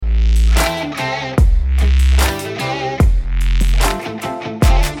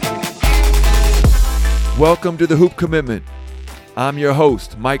Welcome to the Hoop Commitment. I'm your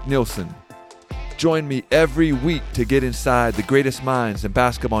host, Mike Nilsson. Join me every week to get inside the greatest minds in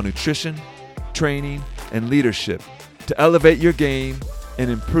basketball nutrition, training, and leadership to elevate your game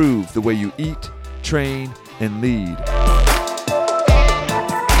and improve the way you eat, train, and lead.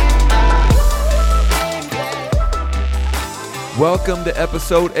 Welcome to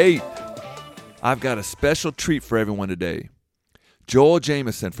episode 8. I've got a special treat for everyone today. Joel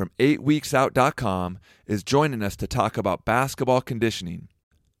Jamieson from 8weeksout.com is joining us to talk about basketball conditioning.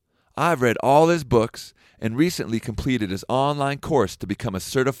 I've read all his books and recently completed his online course to become a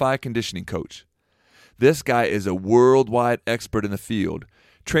certified conditioning coach. This guy is a worldwide expert in the field,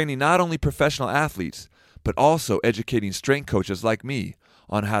 training not only professional athletes, but also educating strength coaches like me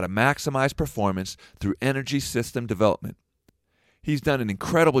on how to maximize performance through energy system development. He's done an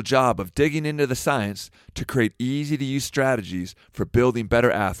incredible job of digging into the science to create easy-to-use strategies for building better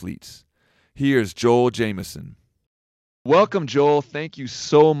athletes. Here's Joel Jamieson. Welcome, Joel. Thank you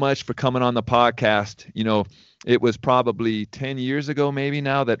so much for coming on the podcast. You know, it was probably 10 years ago maybe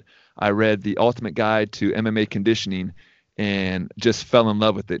now that I read The Ultimate Guide to MMA Conditioning and just fell in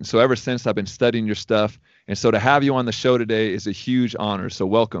love with it. And so ever since, I've been studying your stuff. And so to have you on the show today is a huge honor. So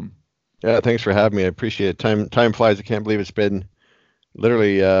welcome. Yeah, thanks for having me. I appreciate it. Time flies. I can't believe it's been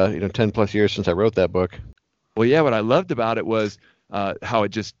literally 10 plus years since I wrote that book. Well, yeah, what I loved about it was how it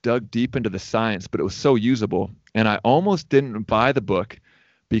just dug deep into the science, but it was so usable. And I almost didn't buy the book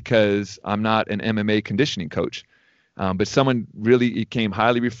because I'm not an MMA conditioning coach. But someone really came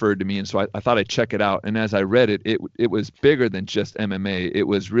highly referred to me, and so I thought I'd check it out. And as I read it, it was bigger than just MMA. It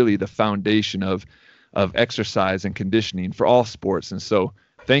was really the foundation of exercise and conditioning for all sports. And so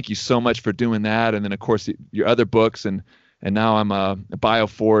thank you so much for doing that. And then, of course, your other books, and now I'm a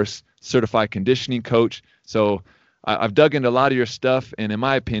BioForce certified conditioning coach. So I've dug into a lot of your stuff, and in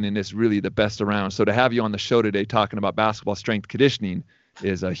my opinion, it's really the best around. So to have you on the show today talking about basketball strength conditioning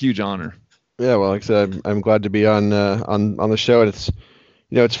is a huge honor. Yeah, well, like I said, I'm glad to be on the show. And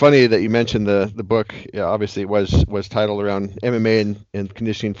it's funny that you mentioned the book. Yeah, obviously, it was titled around MMA and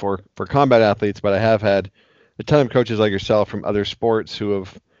conditioning for combat athletes, but I have had a ton of coaches like yourself from other sports who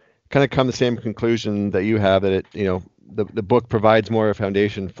have kind of come to the same conclusion that you have, that the book provides more of a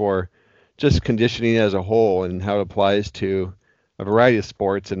foundation for just conditioning as a whole and how it applies to a variety of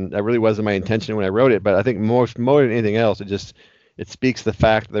sports. And that really wasn't my intention when I wrote it, but I think more than anything else, it speaks to the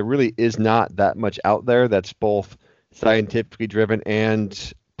fact that there really is not that much out there that's both scientifically driven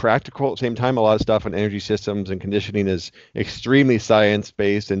and practical at the same time. A lot of stuff on energy systems and conditioning is extremely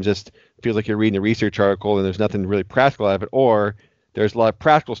science-based and just feels like you're reading a research article and there's nothing really practical out of it, or there's a lot of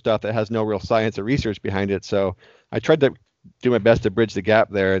practical stuff that has no real science or research behind it. So I tried to do my best to bridge the gap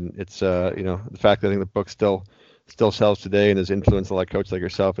there, and it's the fact that I think the book still sells today and has influenced a lot of coaches like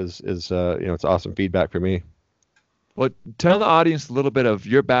yourself is it's awesome feedback for me. Well, tell the audience a little bit of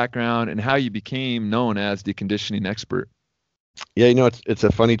your background and how you became known as the conditioning expert. Yeah, it's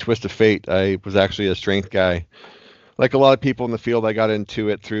a funny twist of fate. I was actually a strength guy. Like a lot of people in the field, I got into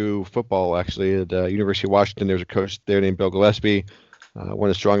it through football, actually. At University of Washington, there's a coach there named Bill Gillespie, one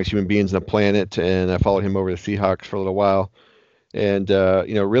of the strongest human beings on the planet, and I followed him over to the Seahawks for a little while. And,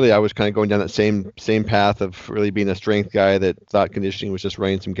 really I was kind of going down that same path of really being a strength guy that thought conditioning was just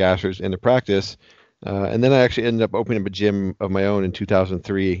running some gassers into practice. And then I actually ended up opening up a gym of my own in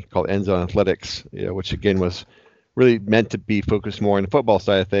 2003 called End Zone Athletics, which again was really meant to be focused more on the football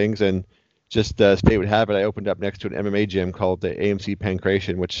side of things. And just as fate would have it, I opened up next to an MMA gym called the AMC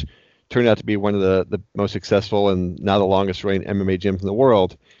Pancration, which turned out to be one of the most successful and now the longest running MMA gyms in the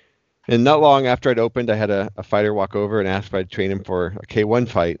world. And not long after I'd opened, I had a fighter walk over and asked if I'd train him for a K1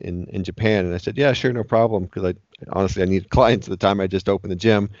 fight in Japan. And I said, yeah, sure, no problem. Because I needed clients at the time. I just opened the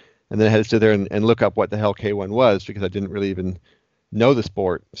gym. And then I had to sit there and look up what the hell K1 was, because I didn't really even know the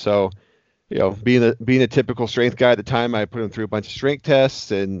sport. So, being a typical strength guy at the time, I put him through a bunch of strength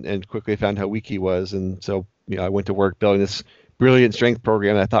tests and quickly found how weak he was. And so, I went to work building this brilliant strength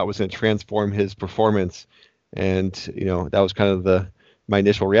program that I thought was going to transform his performance. And, that was kind of my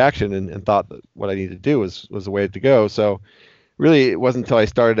initial reaction, and thought that what I needed to do was the way to go. So really, it wasn't until I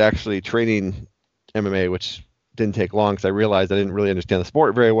started actually training MMA, which didn't take long, because I realized I didn't really understand the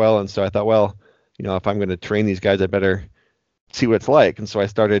sport very well. And so I thought, well, if I'm going to train these guys, I better see what it's like. And so I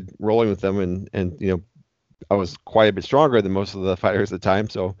started rolling with them, and I was quite a bit stronger than most of the fighters at the time.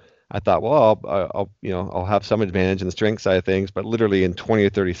 So I thought, well, I'll have some advantage in the strength side of things. But literally in 20 or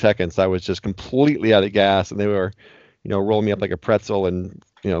 30 seconds, I was just completely out of gas, and they were, rolling me up like a pretzel and,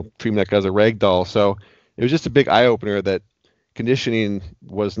 treating me like I was a rag doll. So it was just a big eye opener that conditioning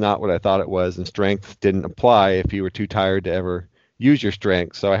was not what I thought it was, and strength didn't apply if you were too tired to ever use your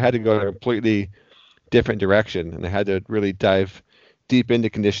strength. So I had to go to a completely different direction, and I had to really dive deep into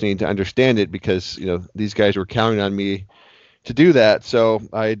conditioning to understand it, because these guys were counting on me to do that. So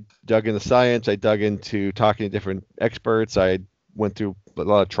I dug into science. I dug into talking to different experts. I went through a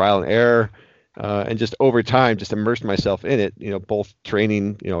lot of trial and error, and just over time, just immersed myself in it. Both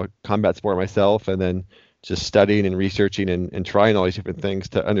training, combat sport myself, and then just studying and researching and trying all these different things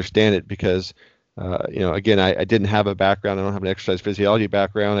to understand it. Because, again, I didn't have a background. I don't have an exercise physiology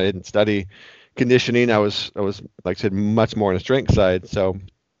background. I didn't study conditioning. I was like I said, much more on the strength side. So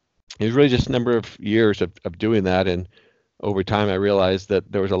it was really just a number of years of doing that. And over time, I realized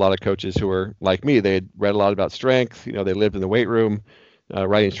that there was a lot of coaches who were like me. They had read a lot about strength. They lived in the weight room.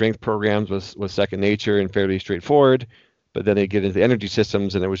 Writing strength programs was second nature and fairly straightforward. But then they get into the energy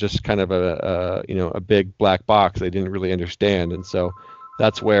systems, and it was just kind of a big black box they didn't really understand. And so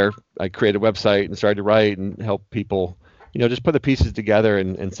that's where I created a website and started to write and help people, just put the pieces together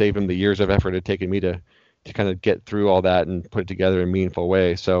and save them the years of effort it had taken me to kind of get through all that and put it together in a meaningful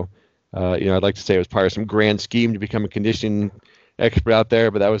way. So, I'd like to say it was part of some grand scheme to become a conditioning expert out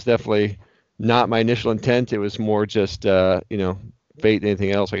there, but that was definitely not my initial intent. It was more just, fate than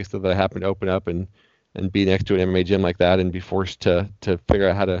anything else. I guess that I happened to open up and be next to an MMA gym like that and be forced to figure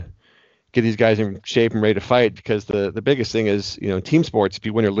out how to get these guys in shape and ready to fight. Because the biggest thing is, in team sports, if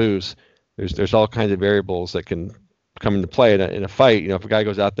you win or lose, there's all kinds of variables that can come into play in a fight. If a guy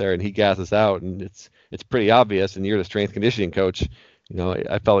goes out there and he gasses out and it's pretty obvious, and you're the strength conditioning coach,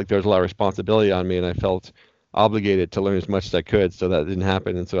 I felt like there was a lot of responsibility on me, and I felt obligated to learn as much as I could. So that didn't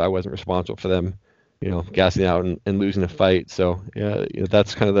happen, and so I wasn't responsible for them, gassing out and losing a fight. So yeah,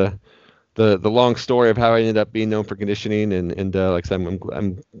 that's kind of the long story of how I ended up being known for conditioning, and like I said,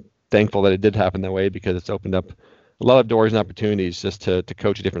 I'm thankful that it did happen that way, because it's opened up a lot of doors and opportunities just to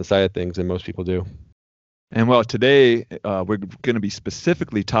coach a different side of things than most people do. And well, today we're going to be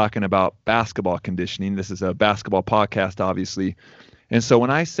specifically talking about basketball conditioning. This is a basketball podcast, obviously. And so when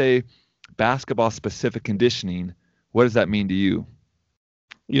I say basketball specific conditioning, what does that mean to you?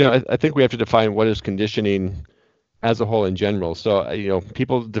 I think we have to define what is conditioning as a whole in general. So,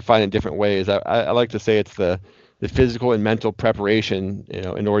 people define it in different ways. I like to say it's the physical and mental preparation,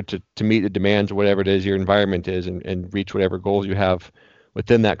 in order to meet the demands of whatever it is your environment is, and reach whatever goals you have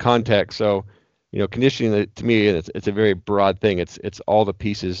within that context. So, conditioning, to me, it's a very broad thing. It's all the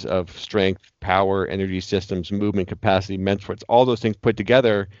pieces of strength, power, energy systems, movement capacity, mental. It's all those things put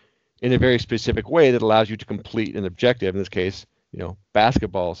together in a very specific way that allows you to complete an objective. In this case,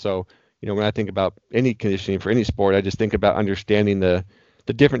 basketball. So, when I think about any conditioning for any sport, I just think about understanding the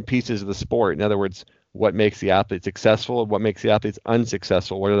different pieces of the sport. In other words, what makes the athlete successful, what makes the athletes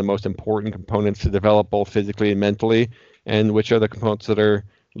unsuccessful, what are the most important components to develop both physically and mentally, and which are the components that are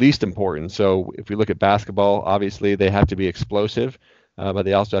least important. So if we look at basketball, obviously they have to be explosive, but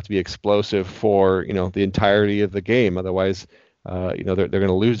they also have to be explosive for the entirety of the game. Otherwise, they're going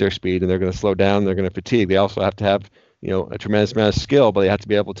to lose their speed, and they're going to slow down. They're going to fatigue. They also have to have a tremendous amount of skill, but they have to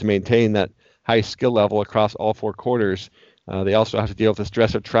be able to maintain that high skill level across all four quarters. They also have to deal with the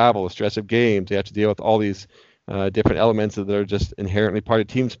stress of travel, the stress of games. They have to deal with all these different elements that are just inherently part of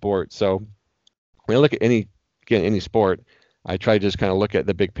team sport. So when I look at any sport, I try to just kind of look at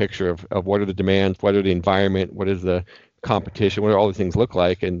the big picture of what are the demands, what are the environment, what is the competition, what do all these things look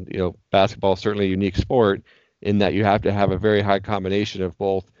like. And, basketball is certainly a unique sport in that you have to have a very high combination of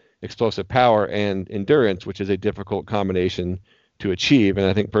both explosive power and endurance, which is a difficult combination to achieve. And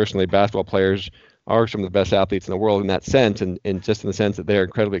I think personally, basketball players are some of the best athletes in the world in that sense, and just in the sense that they're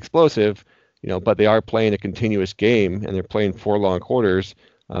incredibly explosive, but they are playing a continuous game, and they're playing 4 long quarters,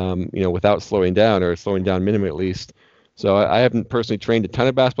 without slowing down, or slowing down minimally at least. So I haven't personally trained a ton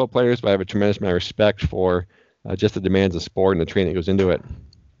of basketball players, but I have a tremendous amount of respect for just the demands of sport and the training that goes into it.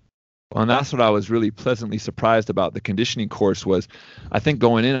 Well, and that's what I was really pleasantly surprised about the conditioning course was, I think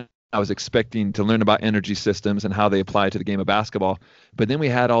going in, I was expecting to learn about energy systems and how they apply to the game of basketball. But then we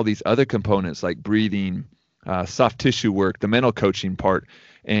had all these other components like breathing, soft tissue work, the mental coaching part.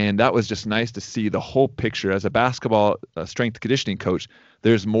 And that was just nice to see the whole picture. As a basketball strength conditioning coach,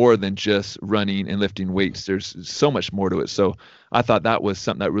 there's more than just running and lifting weights. There's so much more to it. So I thought that was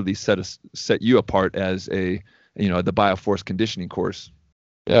something that really set you apart as the Bioforce conditioning course.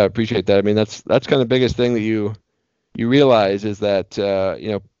 Yeah, I appreciate that. I mean, that's kind of the biggest thing that you realize is that,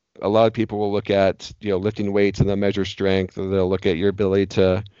 a lot of people will look at, lifting weights and they'll measure strength, or they'll look at your ability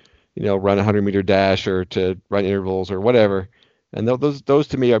to, run a 100-meter dash or to run intervals or whatever. And those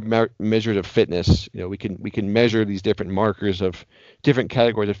to me are measures of fitness. We can measure these different markers of different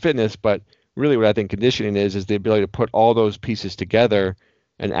categories of fitness, but really what I think conditioning is the ability to put all those pieces together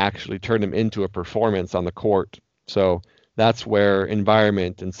and actually turn them into a performance on the court. So that's where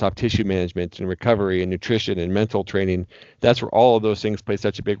environment and soft tissue management and recovery and nutrition and mental training, that's where all of those things play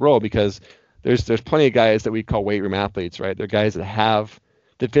such a big role, because there's plenty of guys that we call weight room athletes, right? They're guys that have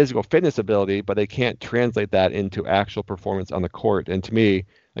the physical fitness ability, but they can't translate that into actual performance on the court. And to me,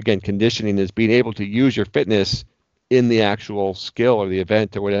 again, conditioning is being able to use your fitness in the actual skill or the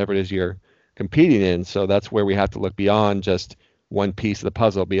event or whatever it is you're competing in. So that's where we have to look beyond just one piece of the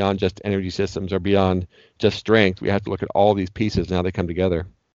puzzle, beyond just energy systems or beyond just strength. We have to look at all these pieces and how they come together.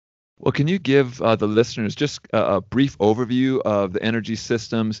 Well, can you give the listeners just a brief overview of the energy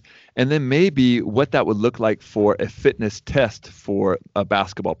systems, and then maybe what that would look like for a fitness test for a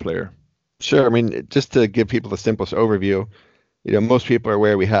basketball player? Sure. I mean, just to give people the simplest overview, most people are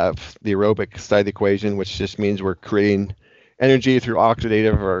aware we have the aerobic side of the equation, which just means we're creating energy through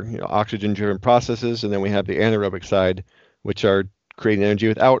oxidative or oxygen-driven processes, and then we have the anaerobic side, which are creating energy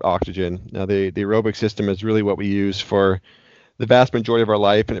without oxygen. Now, the aerobic system is really what we use for the vast majority of our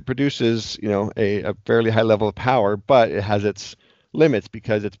life, and it produces, a fairly high level of power, but it has its limits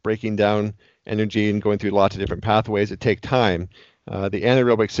because it's breaking down energy and going through lots of different pathways that take time. The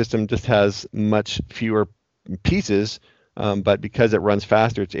anaerobic system just has much fewer pieces, but because it runs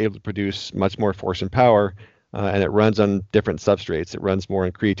faster, it's able to produce much more force and power, and it runs on different substrates. It runs more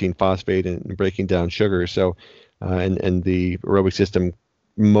on creatine, phosphate, and breaking down sugar. So, and the aerobic system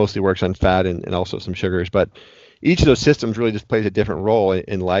mostly works on fat and also some sugars, but each of those systems really just plays a different role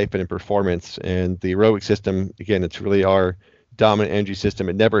in life and in performance. And the aerobic system, again, it's really our dominant energy system.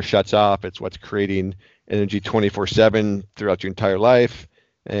 It never shuts off. It's what's creating energy 24/7 throughout your entire life.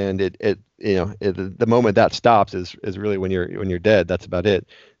 And the moment that stops is really when you're dead. That's about it.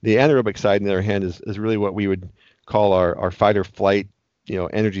 The anaerobic side, on the other hand, is really what we would call our fight or flight,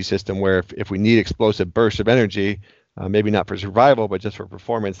 energy system, where if we need explosive bursts of energy, maybe not for survival, but just for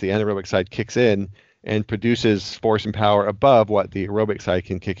performance, the anaerobic side kicks in and produces force and power above what the aerobic side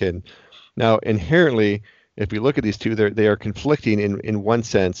can kick in. Now, inherently, if we look at these two, they are conflicting in one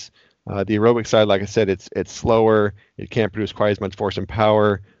sense. The aerobic side, like I said, it's slower. It can't produce quite as much force and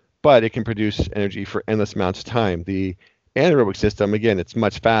power, but it can produce energy for endless amounts of time. The anaerobic system, again, it's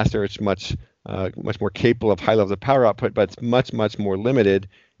much faster. It's much more capable of high levels of power output, but it's much more limited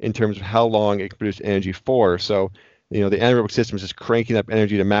in terms of how long it can produce energy for. So, the anaerobic system is just cranking up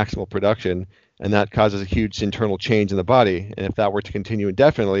energy to maximal production, and that causes a huge internal change in the body. And if that were to continue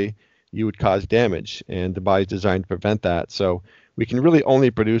indefinitely, you would cause damage, and the body's designed to prevent that. So we can really only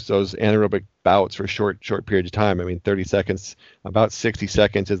produce those anaerobic bouts for short periods of time. I mean, 30 seconds, about 60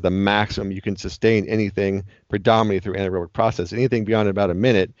 seconds is the maximum you can sustain anything predominantly through anaerobic process. Anything beyond about a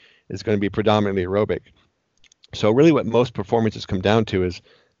minute is going to be predominantly aerobic. So really what most performances come down to is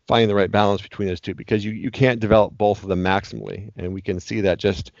finding the right balance between those two, because you can't develop both of them maximally. And we can see that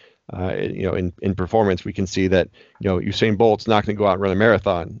just in performance. We can see that Usain Bolt's not going to go out and run a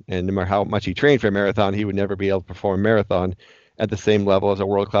marathon, and no matter how much he trained for a marathon, he would never be able to perform a marathon at the same level as a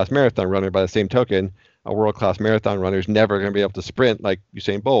world-class marathon runner. By the same token, a world-class marathon runner is never going to be able to sprint like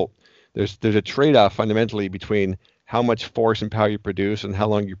Usain Bolt. There's a trade-off fundamentally between how much force and power you produce and how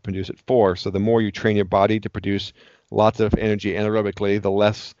long you produce it for. So the more you train your body to produce lots of energy anaerobically, the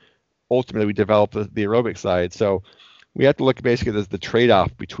less ultimately we develop the aerobic side. So we have to look basically at the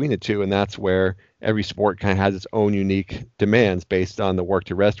trade-off between the two, and that's where every sport kind of has its own unique demands based on the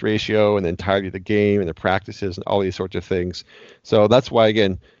work-to-rest ratio and the entirety of the game and the practices and all these sorts of things. So that's why,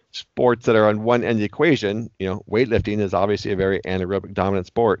 again, sports that are on one end of the equation, weightlifting is obviously a very anaerobic dominant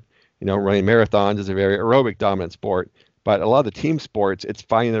sport. Running marathons is a very aerobic dominant sport. But a lot of the team sports, it's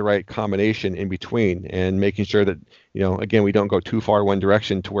finding the right combination in between and making sure that, again, we don't go too far one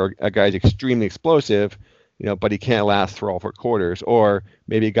direction to where a guy's extremely explosive, but he can't last for all 4 quarters, or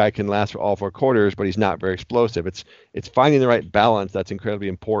maybe a guy can last for all 4 quarters, but he's not very explosive. It's finding the right balance that's incredibly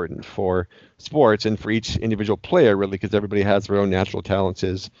important for sports and for each individual player, really, because everybody has their own natural talents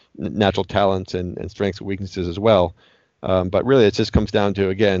and strengths and weaknesses as well. But really, it just comes down to,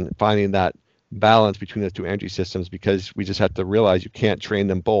 again, finding that balance between those two energy systems, because we just have to realize you can't train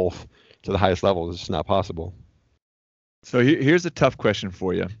them both to the highest level. It's just not possible. So here's a tough question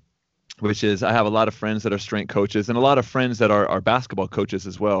for you, which is, I have a lot of friends that are strength coaches and a lot of friends that are basketball coaches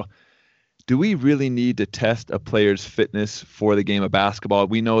as well. Do we really need to test a player's fitness for the game of basketball?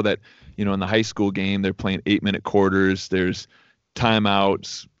 We know that, in the high school game, they're playing 8-minute quarters. There's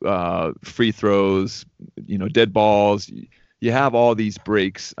timeouts, free throws, dead balls. You have all these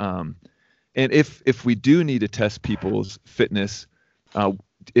breaks. And if we do need to test people's fitness,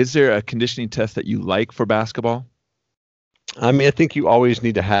 is there a conditioning test that you like for basketball? I mean, I think you always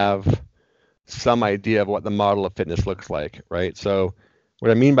need to have some idea of what the model of fitness looks like, right? So What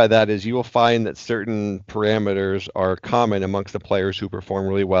I mean by that is you will find that certain parameters are common amongst the players who perform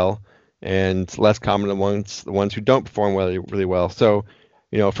really well, and less common amongst the ones who don't perform really well. So,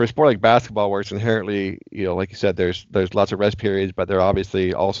 for a sport like basketball, where it's inherently, like you said, there's lots of rest periods, but there are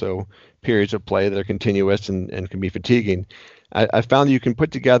obviously also periods of play that are continuous and can be fatiguing. I found that you can put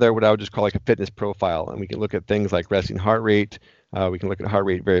together what I would just call like a fitness profile, and we can look at things like resting heart rate. We can look at heart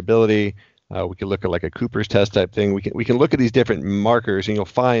rate variability. We can look at like a Cooper's test type thing. We can look at these different markers, and you'll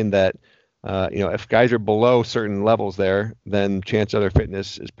find that if guys are below certain levels there, then chance of their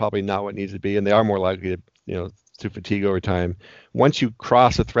fitness is probably not what it needs to be, and they are more likely to fatigue over time. Once you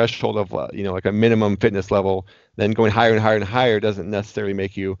cross a threshold of like a minimum fitness level, then going higher and higher and higher doesn't necessarily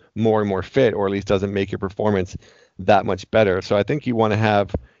make you more and more fit, or at least doesn't make your performance that much better. So I think you want to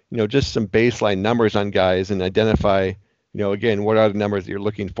have just some baseline numbers on guys and identify again, what are the numbers that you're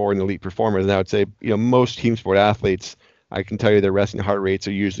looking for in elite performers? And I would say, most team sport athletes, I can tell you their resting heart rates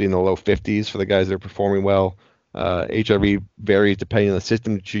are usually in the low 50s for the guys that are performing well. HRV varies depending on the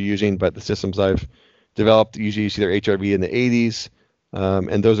system that you're using, but the systems I've developed usually you see their HRV in the 80s,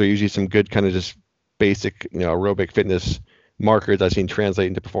 and those are usually some good kind of just basic, aerobic fitness markers I've seen translate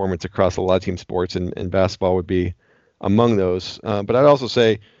into performance across a lot of team sports, and basketball would be among those. But I'd also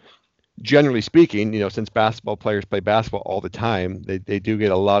say, generally speaking, since basketball players play basketball all the time, they do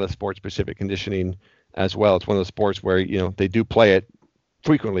get a lot of sport-specific conditioning as well. It's one of those sports where, they do play it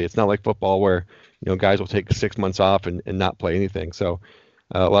frequently. It's not like football where, guys will take 6 months off and not play anything. So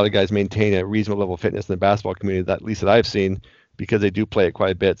a lot of guys maintain a reasonable level of fitness in the basketball community, that, at least that I've seen, because they do play it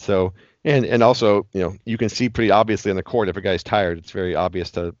quite a bit. So, and also, you can see pretty obviously on the court if a guy's tired. It's very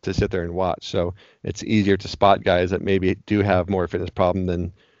obvious to sit there and watch. So it's easier to spot guys that maybe do have more fitness problem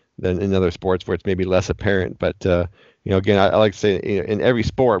than in other sports where it's maybe less apparent. But again, I like to say, in every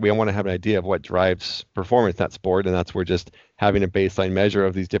sport, we want to have an idea of what drives performance in that sport, and that's where just having a baseline measure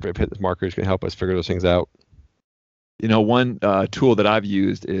of these different fitness markers can help us figure those things out. One tool that I've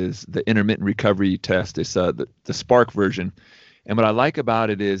used is the intermittent recovery test. It's the Spark version. And what I like about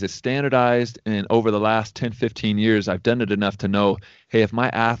it is it's standardized, and over the last 10, 15 years, I've done it enough to know, hey, if my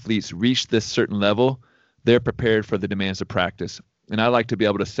athletes reach this certain level, they're prepared for the demands of practice. And I like to be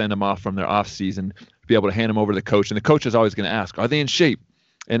able to send them off from their off season, be able to hand them over to the coach. And the coach is always going to ask, are they in shape?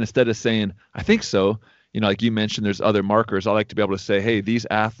 And instead of saying, I think so, like you mentioned, there's other markers. I like to be able to say, hey, these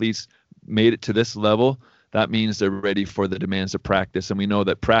athletes made it to this level. That means they're ready for the demands of practice. And we know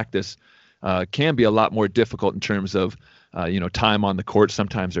that practice can be a lot more difficult in terms of, time on the court.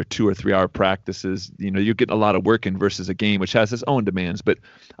 Sometimes they're 2 or 3 hour practices. You get a lot of work in versus a game, which has its own demands. But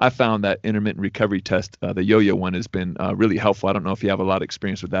I found that intermittent recovery test, the yo-yo one, has been really helpful. I don't know if you have a lot of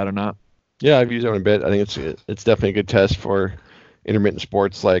experience with that or not. Yeah, I've used it a bit. I think it's definitely a good test for intermittent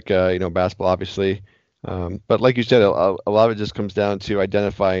sports like basketball, obviously. But like you said, a lot of it just comes down to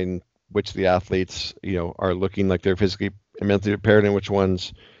identifying which of the athletes are looking like they're physically and mentally prepared and which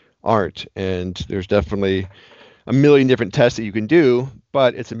ones aren't. And there's definitely a million different tests that you can do,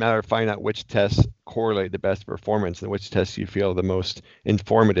 but it's a matter of finding out which tests correlate the best performance and which tests you feel the most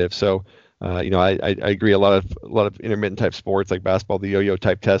informative. So, I agree. A lot of intermittent type sports like basketball, the yo-yo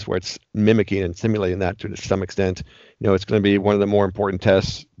type tests where it's mimicking and simulating that to some extent, it's going to be one of the more important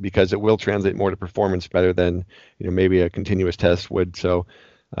tests because it will translate more to performance better than, maybe a continuous test would. So,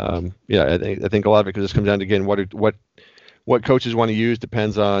 I think a lot of it just comes down to, again, what coaches want to use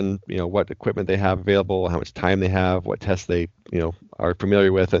depends on, what equipment they have available, how much time they have, what tests they, are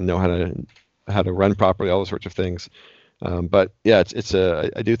familiar with and know how to run properly, all those sorts of things. But yeah,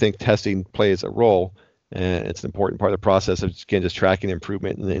 I do think testing plays a role, and it's an important part of the process of, again, just tracking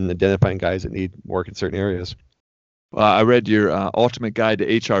improvement and identifying guys that need work in certain areas. I read your Ultimate Guide to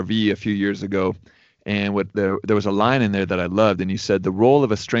HRV a few years ago, and there was a line in there that I loved, and you said the role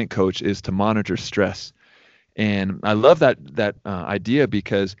of a strength coach is to monitor stress. And I love that idea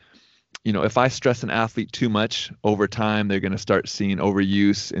because, if I stress an athlete too much over time, they're going to start seeing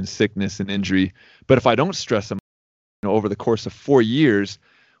overuse and sickness and injury. But if I don't stress them, over the course of 4 years,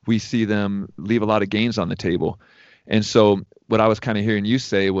 we see them leave a lot of gains on the table. And so what I was kind of hearing you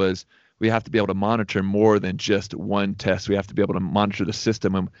say was we have to be able to monitor more than just one test. We have to be able to monitor the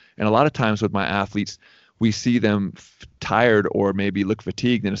system. And a lot of times with my athletes, we see them tired or maybe look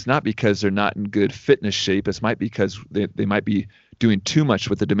fatigued, and it's not because they're not in good fitness shape. It's might because they might be doing too much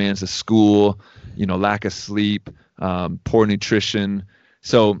with the demands of school, lack of sleep, poor nutrition.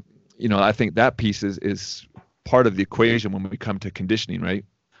 So, I think that piece is part of the equation when we come to conditioning, right?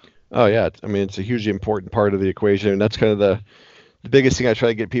 Oh yeah, it's a hugely important part of the equation, and that's kind of the biggest thing I try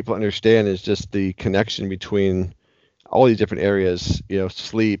to get people to understand is just the connection between all these different areas,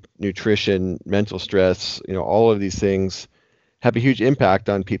 sleep, nutrition, mental stress, all of these things have a huge impact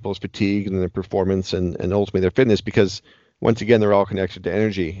on people's fatigue and their performance and ultimately their fitness, because once again, they're all connected to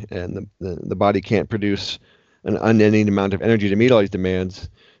energy, and the body can't produce an unending amount of energy to meet all these demands.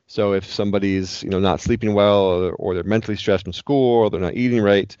 So if somebody's not sleeping well, or they're mentally stressed from school, or they're not eating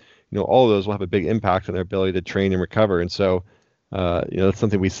right, all of those will have a big impact on their ability to train and recover. And so that's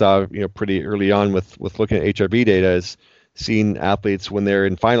something we saw pretty early on with looking at HRV data, is seeing athletes when they're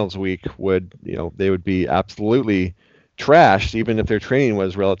in finals week they would be absolutely trashed even if their training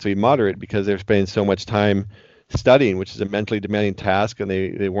was relatively moderate, because they're spending so much time studying, which is a mentally demanding task, and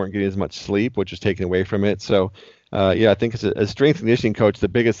they weren't getting as much sleep, which is taken away from it. So I think as a strength and conditioning coach, the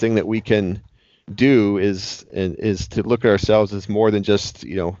biggest thing that we can do is to look at ourselves as more than just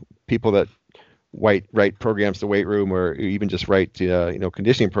people that write programs to weight room, or even just write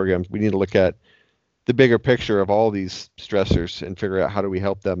conditioning programs. We need to look at the bigger picture of all these stressors and figure out how do we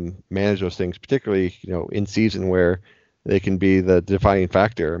help them manage those things, particularly in season where they can be the defining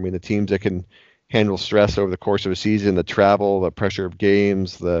factor. I mean, the teams that can handle stress over the course of a season, the travel, the pressure of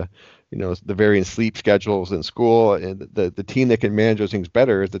games, the varying sleep schedules in school, and the team that can manage those things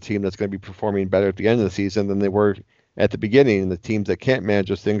better is the team that's going to be performing better at the end of the season than they were at the beginning. And the teams that can't manage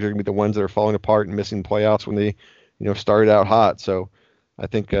those things are going to be the ones that are falling apart and missing playoffs when they started out hot. So I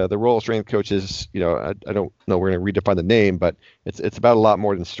think the role of strength coach is, I don't know, we're going to redefine the name, but it's about a lot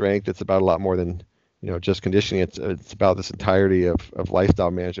more than strength. It's about a lot more than just conditioning. It's about this entirety of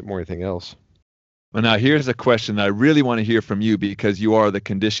lifestyle management more than anything else. Well, now here's a question that I really want to hear from you, because you are the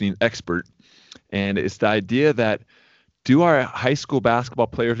conditioning expert. And it's the idea that, do our high school basketball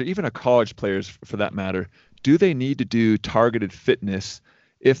players, or even our college players for that matter, do they need to do targeted fitness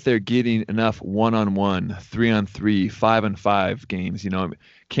if they're getting enough 1-on-1, 3-on-3, 5-on-5 games?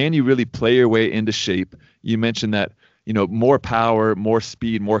 Can you really play your way into shape? You mentioned that, more power, more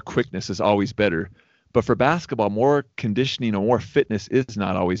speed, more quickness is always better. But for basketball, more conditioning or more fitness is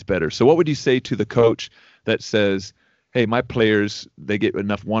not always better. So what would you say to the coach that says, hey, my players, they get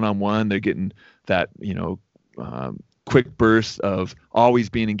enough 1-on-1, they're getting that, quick burst of always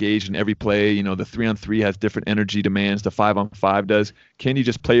being engaged in every play. The 3-on-3 has different energy demands, the 5-on-5 does. Can you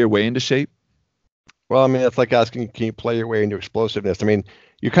just play your way into shape? Well, I mean, it's like asking, can you play your way into explosiveness? I mean,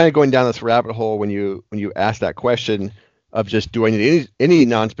 you're kind of going down this rabbit hole when you ask that question of just doing any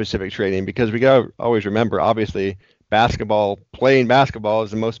non-specific training, because we got to always remember, obviously, playing basketball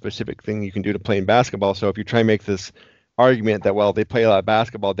is the most specific thing you can do to playing basketball. So if you try and make this argument that, well, they play a lot of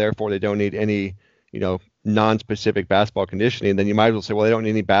basketball, therefore they don't need any, non-specific basketball conditioning, then you might as well say, well, they don't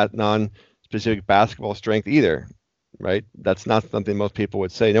need any non-specific basketball strength either, right? That's not something most people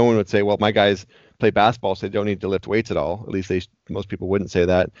would say. No one would say, well, my guys play basketball, so they don't need to lift weights at all. At least most people wouldn't say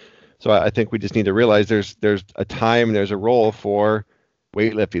that. So I think we just need to realize there's a time and there's a role for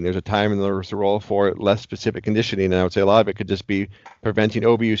weightlifting. There's a time and there's a role for less specific conditioning. And I would say a lot of it could just be preventing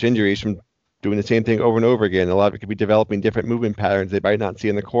overuse injuries from doing the same thing over and over again. A lot of it could be developing different movement patterns they might not see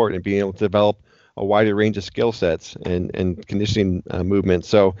in the court, and being able to develop a wider range of skill sets and conditioning movements.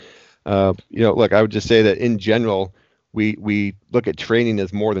 So, look, I would just say that in general, we look at training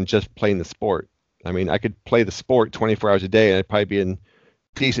as more than just playing the sport. I mean, I could play the sport 24 hours a day and I'd probably be in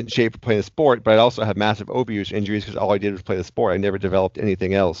decent shape for playing the sport, but I'd also have massive overuse injuries because all I did was play the sport. I never developed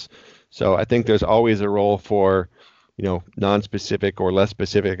anything else. So I think there's always a role for, non-specific or less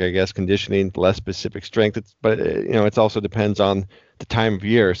specific, I guess, conditioning, less specific strength. But it also depends on the time of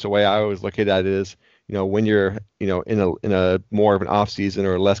year. So the way I always look at it is, when you're, in a more of an off season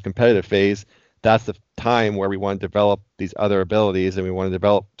or a less competitive phase, that's the time where we want to develop these other abilities, and we want to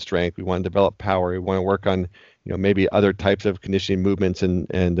develop strength. We want to develop power. We want to work on, maybe other types of conditioning movements and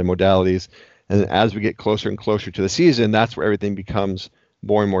the modalities. And as we get closer and closer to the season, that's where everything becomes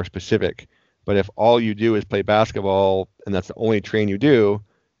more and more specific. But if all you do is play basketball and that's the only train you do,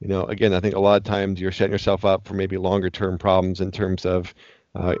 again, I think a lot of times you're setting yourself up for maybe longer term problems in terms of,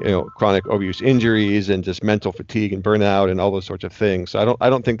 chronic overuse injuries and just mental fatigue and burnout and all those sorts of things. So I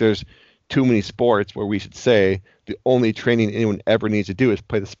don't think there's too many sports where we should say the only training anyone ever needs to do is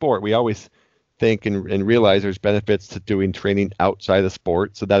play the sport. We always think and realize there's benefits to doing training outside the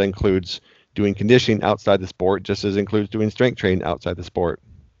sport. So that includes doing conditioning outside the sport, just as it includes doing strength training outside the sport.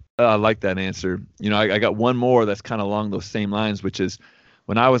 I like that answer. I got one more that's kind of along those same lines, which is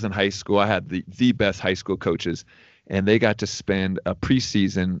when I was in high school, I had the best high school coaches, and they got to spend a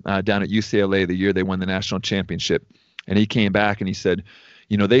preseason down at UCLA the year they won the national championship. And he came back and he said,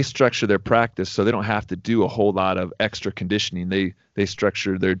 they structure their practice so they don't have to do a whole lot of extra conditioning. They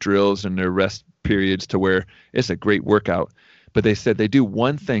structure their drills and their rest periods to where it's a great workout. But they said they do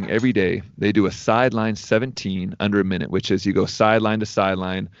one thing every day. They do a sideline 17 under a minute, which is you go sideline to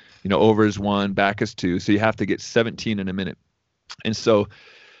sideline, over is 1, back is 2. So you have to get 17 in a minute. And so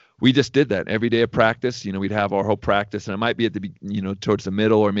we just did that every day of practice. We'd have our whole practice, and it might be at the, towards the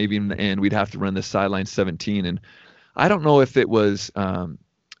middle or maybe in the end, we'd have to run the sideline 17. And I don't know if it was,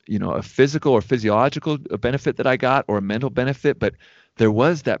 a physical or physiological benefit that I got or a mental benefit, but there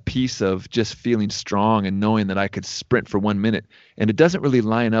was that piece of just feeling strong and knowing that I could sprint for 1 minute. And it doesn't really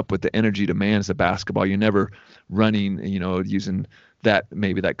line up with the energy demands of basketball. You're never running, using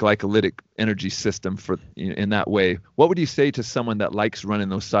maybe that glycolytic energy system in that way. What would you say to someone that likes running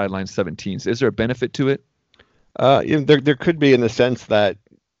those sideline 17s? Is there a benefit to it? There could be, in the sense that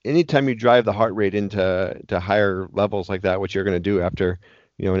anytime you drive the heart rate into higher levels like that, which you're going to do after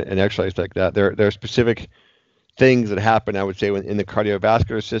an exercise like that, there are specific things that happen, I would say, in the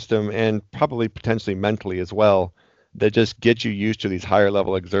cardiovascular system and probably potentially mentally as well, that just get you used to these higher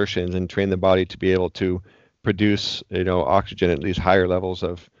level exertions and train the body to be able to produce oxygen at these higher levels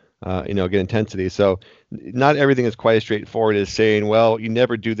of get intensity. So not everything is quite as straightforward as saying, well, you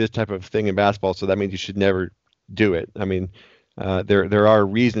never do this type of thing in basketball, so that means you should never do it. I mean, there are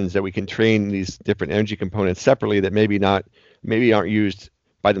reasons that we can train these different energy components separately that maybe aren't used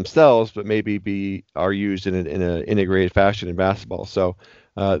by themselves, but maybe are used in an integrated fashion in basketball. So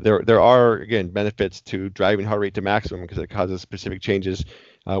there are, again, benefits to driving heart rate to maximum because it causes specific changes.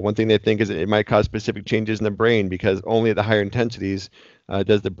 One thing they think is it might cause specific changes in the brain, because only at the higher intensities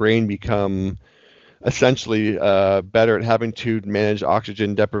does the brain become essentially better at having to manage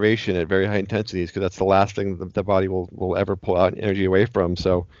oxygen deprivation at very high intensities, because that's the last thing that the body will ever pull out energy away from.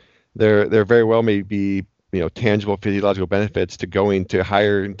 So there very well may be tangible physiological benefits to going to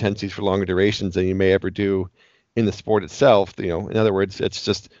higher intensities for longer durations than you may ever do in the sport itself. In other words, it's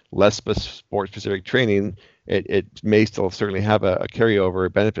just less sport specific training. It may still certainly have a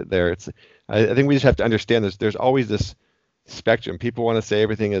carryover benefit there. I think we just have to understand there's always this spectrum. People want to say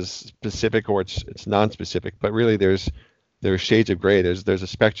everything is specific or it's non-specific, but really there's shades of gray. There's a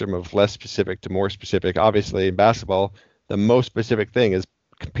spectrum of less specific to more specific. Obviously in basketball, the most specific thing is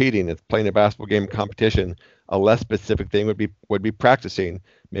competing. It's playing a basketball game competition. A less specific thing would be practicing.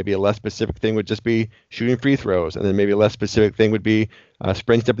 Maybe a less specific thing would just be shooting free throws, and then maybe a less specific thing would be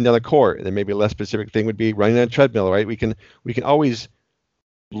sprinting up and down the court, and then maybe a less specific thing would be running on a treadmill. Right? We can always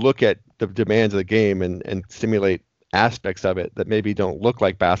look at the demands of the game and simulate aspects of it that maybe don't look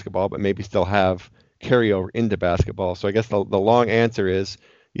like basketball, but maybe still have carryover into basketball. So I guess the long answer is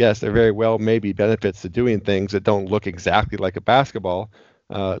yes, there very well may be benefits to doing things that don't look exactly like a basketball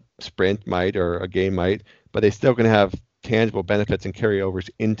sprint might or a game might, but they still can have tangible benefits and carryovers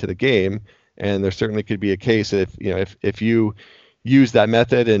into the game. And there certainly could be a case that if you use that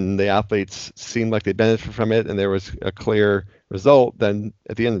method and the athletes seem like they benefit from it and there was a clear result, then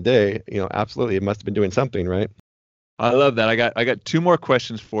at the end of the day, absolutely it must have been doing something, right? I love that. I got two more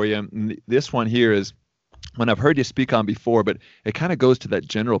questions for you. And this one here is one I've heard you speak on before, but it kind of goes to that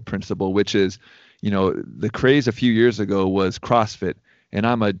general principle, which is, the craze a few years ago was CrossFit. And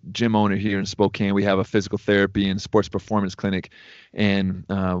I'm a gym owner here in Spokane. We have a physical therapy and sports performance clinic. And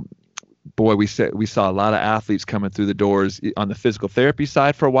boy, we saw a lot of athletes coming through the doors on the physical therapy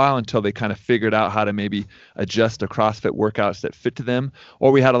side for a while until they kind of figured out how to maybe adjust the CrossFit workouts that fit to them.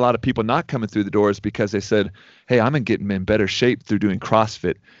 Or we had a lot of people not coming through the doors because they said, hey, I'm getting in better shape through doing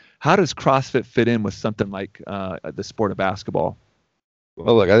CrossFit. How does CrossFit fit in with something like the sport of basketball?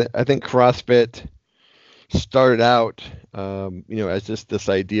 Well, look, I think CrossFit started out, as just this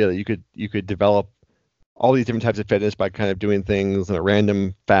idea that you could develop all these different types of fitness by kind of doing things in a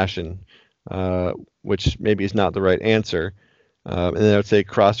random fashion, which maybe is not the right answer. And then I would say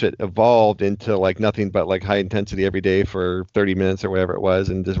CrossFit evolved into like nothing but like high intensity every day for 30 minutes or whatever it was,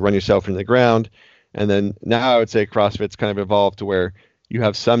 and just run yourself into the ground. And then now I would say CrossFit's kind of evolved to where you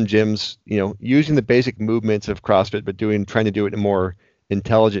have some gyms, using the basic movements of CrossFit, but trying to do it in a more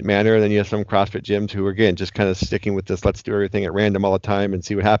intelligent manner. And then you have some CrossFit gyms who are, again, just kind of sticking with this, let's do everything at random all the time and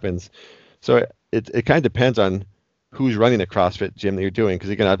see what happens. So it kind of depends on who's running the CrossFit gym that you're doing. Because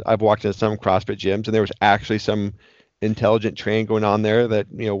again, I've walked into some CrossFit gyms and there was actually some intelligent training going on there that,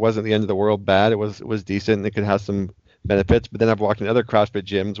 wasn't the end of the world bad. It was decent and it could have some benefits. But then I've walked in other CrossFit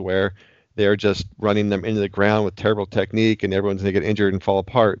gyms where they're just running them into the ground with terrible technique and everyone's going to get injured and fall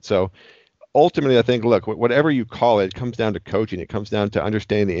apart. So ultimately, I think, look, whatever you call it, it comes down to coaching. It comes down to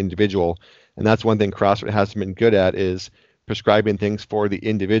understanding the individual. And that's one thing CrossFit hasn't been good at, is prescribing things for the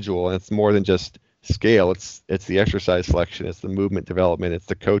individual. And it's more than just scale. It's the exercise selection. It's the movement development. It's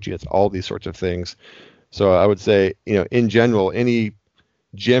the coaching. It's all these sorts of things. So I would say, in general, any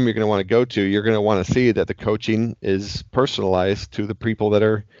gym you're going to want to go to, you're going to want to see that the coaching is personalized to the people that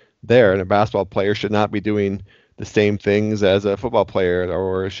are there. And a basketball player should not be doing the same things as a football player,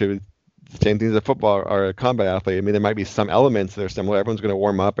 or should same thing as a football or a combat athlete. I mean, there might be some elements that are similar. Everyone's going to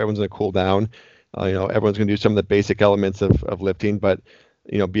warm up. Everyone's going to cool down. Everyone's going to do some of the basic elements of lifting. But,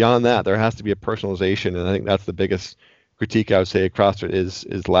 beyond that, there has to be a personalization. And I think that's the biggest critique I would say CrossFit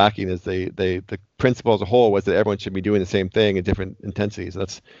is lacking, is the principle as a whole was that everyone should be doing the same thing at different intensities.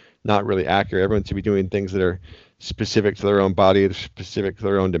 That's not really accurate. Everyone should be doing things that are specific to their own body, specific to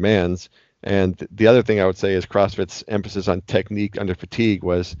their own demands. And the other thing I would say is CrossFit's emphasis on technique under fatigue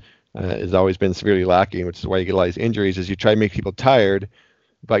has always been severely lacking, which is why you get a lot of these injuries, is you try to make people tired,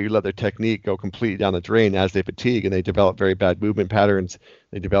 but you let their technique go completely down the drain as they fatigue, and they develop very bad movement patterns.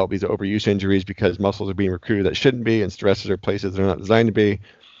 They develop these overuse injuries because muscles are being recruited that shouldn't be, and stresses are places they're not designed to be,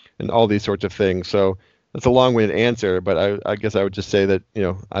 and all these sorts of things. So that's a long-winded answer, but I guess I would just say that,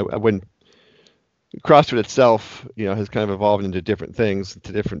 I wouldn't. CrossFit itself, has kind of evolved into different things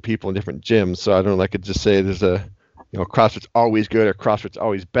to different people in different gyms. So I don't know, I could just say there's CrossFit's always good or CrossFit's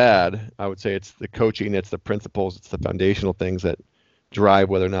always bad. I would say it's the coaching, it's the principles, it's the foundational things that drive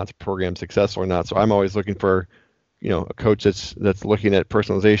whether or not the program's successful or not. So I'm always looking for, a coach that's looking at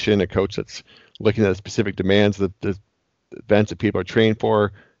personalization, a coach that's looking at specific demands, the events that people are trained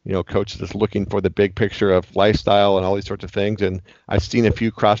for, coach that's looking for the big picture of lifestyle and all these sorts of things. And I've seen a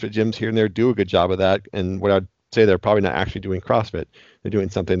few CrossFit gyms here and there do a good job of that. And what I'd say, they're probably not actually doing CrossFit. They're doing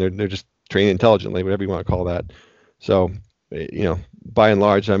something, they're just training intelligently, whatever you want to call that. So, by and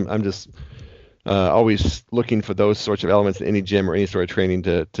large, I'm just always looking for those sorts of elements in any gym or any sort of training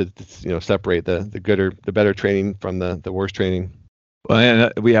to separate the good or the better training from the worst training. Well,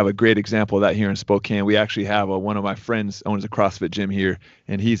 and we have a great example of that here in Spokane. We actually have one of my friends owns a CrossFit gym here,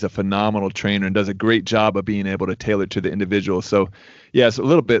 and he's a phenomenal trainer and does a great job of being able to tailor to the individual. So, yeah, it's a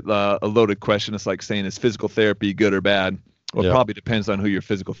little bit a loaded question. It's like saying, is physical therapy good or bad? Well, it probably depends on who your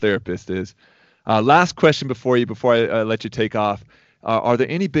physical therapist is. Last question before I let you take off. Are there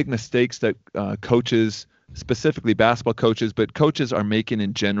any big mistakes that coaches, specifically basketball coaches, but coaches are making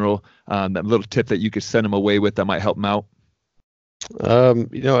in general, that little tip that you could send them away with that might help them out?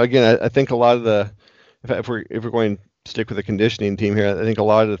 Again, I think a lot of if we're going to stick with the conditioning team here, I think a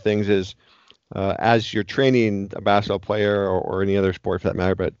lot of the things is, as you're training a basketball player or any other sport for that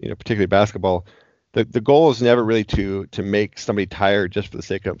matter, but, particularly basketball, the goal is never really to make somebody tired just for the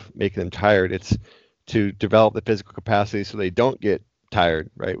sake of making them tired. It's to develop the physical capacity so they don't get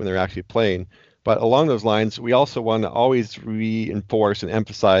tired, right, when they're actually playing. But along those lines, we also want to always reinforce and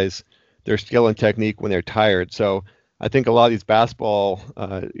emphasize their skill and technique when they're tired. So I think a lot of these basketball,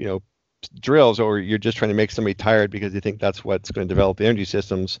 drills, or you're just trying to make somebody tired because you think that's what's going to develop the energy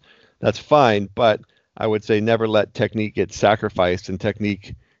systems, that's fine. But I would say never let technique get sacrificed. And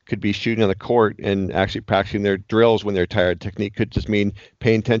technique could be shooting on the court and actually practicing their drills when they're tired. Technique could just mean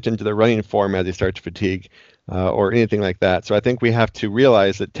paying attention to their running form as they start to fatigue, or anything like that. So I think we have to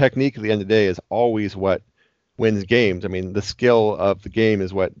realize that technique at the end of the day is always what wins games. I mean, the skill of the game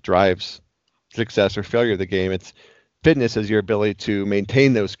is what drives success or failure of the game. It's fitness is your ability to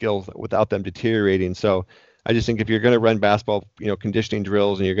maintain those skills without them deteriorating. So I just think if you're going to run basketball, conditioning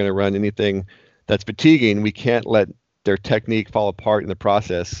drills, and you're going to run anything that's fatiguing, we can't let their technique fall apart in the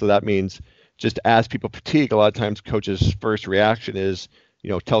process. So that means just as people fatigue, a lot of times coaches' first reaction is,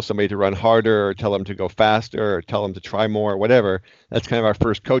 tell somebody to run harder, or tell them to go faster, or tell them to try more, or whatever. That's kind of our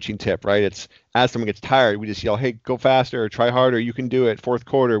first coaching tip, right? It's as someone gets tired, we just yell, hey, go faster, or try harder, you can do it. Fourth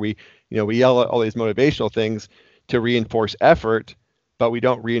quarter, we yell all these motivational things to reinforce effort, but we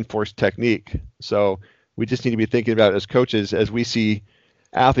don't reinforce technique. So we just need to be thinking about, as coaches, as we see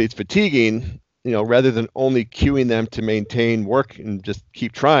athletes fatiguing, rather than only cueing them to maintain work and just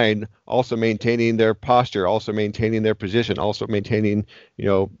keep trying, also maintaining their posture, also maintaining their position, also maintaining,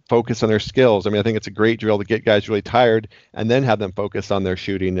 focus on their skills. I mean, I think it's a great drill to get guys really tired and then have them focus on their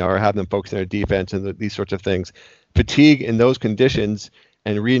shooting, or have them focus on their defense and these sorts of things. Fatigue in those conditions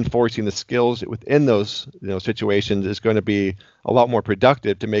and reinforcing the skills within those situations is going to be a lot more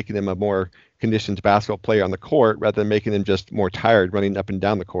productive to making them a more conditioned basketball player on the court, rather than making them just more tired running up and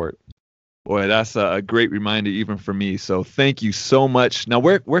down the court. Boy, that's a great reminder even for me. So thank you so much. Now,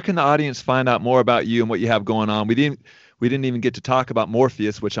 where can the audience find out more about you and what you have going on? We didn't even get to talk about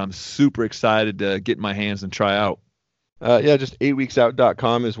Morpheus, which I'm super excited to get in my hands and try out. Just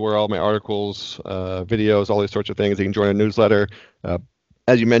 8weeksout.com is where all my articles, videos, all these sorts of things. They can join a newsletter.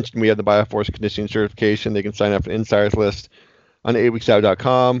 As you mentioned, we have the Bioforce conditioning certification. They can sign up for an insiders list on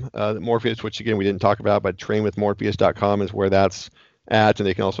 8weeksout.com. Morpheus, which again we didn't talk about, but trainwithmorpheus.com is where that's at, and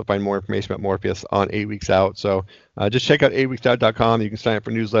they can also find more information about Morpheus on 8 Weeks Out. So just check out 8weeksout.com. You can sign up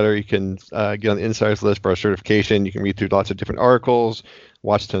for a newsletter. You can get on the insiders list for our certification. You can read through lots of different articles,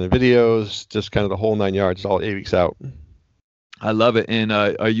 watch a ton of videos, just kind of the whole 9 yards. It's all 8 Weeks Out. I love it. And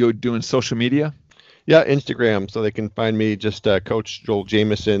are you doing social media? Yeah, Instagram. So they can find me just Coach Joel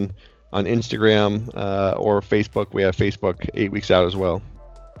Jamieson on Instagram or Facebook. We have Facebook 8 Weeks Out as well.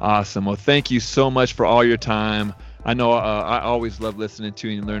 Awesome. Well, thank you so much for all your time. I know I always love listening to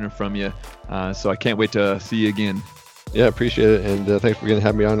you and learning from you. So I can't wait to see you again. Yeah, appreciate it. And thanks for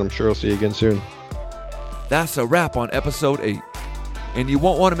having me on. I'm sure I'll see you again soon. That's a wrap on episode 8. And you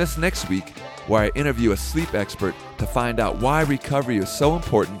won't want to miss next week, where I interview a sleep expert to find out why recovery is so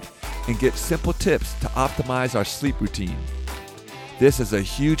important and get simple tips to optimize our sleep routine. This is a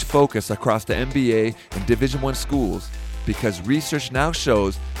huge focus across the NBA and Division I schools because research now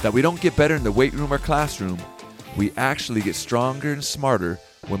shows that we don't get better in the weight room or classroom. We actually get stronger and smarter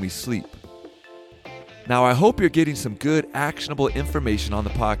when we sleep. Now, I hope you're getting some good, actionable information on the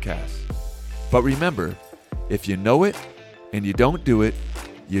podcast. But remember, if you know it and you don't do it,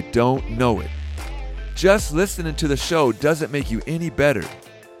 you don't know it. Just listening to the show doesn't make you any better.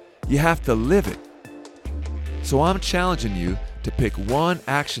 You have to live it. So I'm challenging you to pick one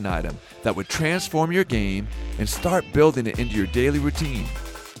action item that would transform your game and start building it into your daily routine.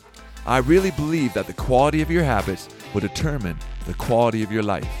 I really believe that the quality of your habits will determine the quality of your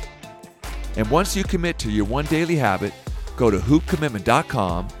life. And once you commit to your one daily habit, go to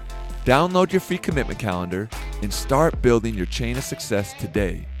hoopcommitment.com, download your free commitment calendar, and start building your chain of success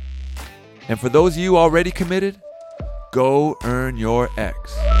today. And for those of you already committed, go earn your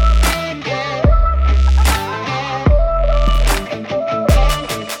X.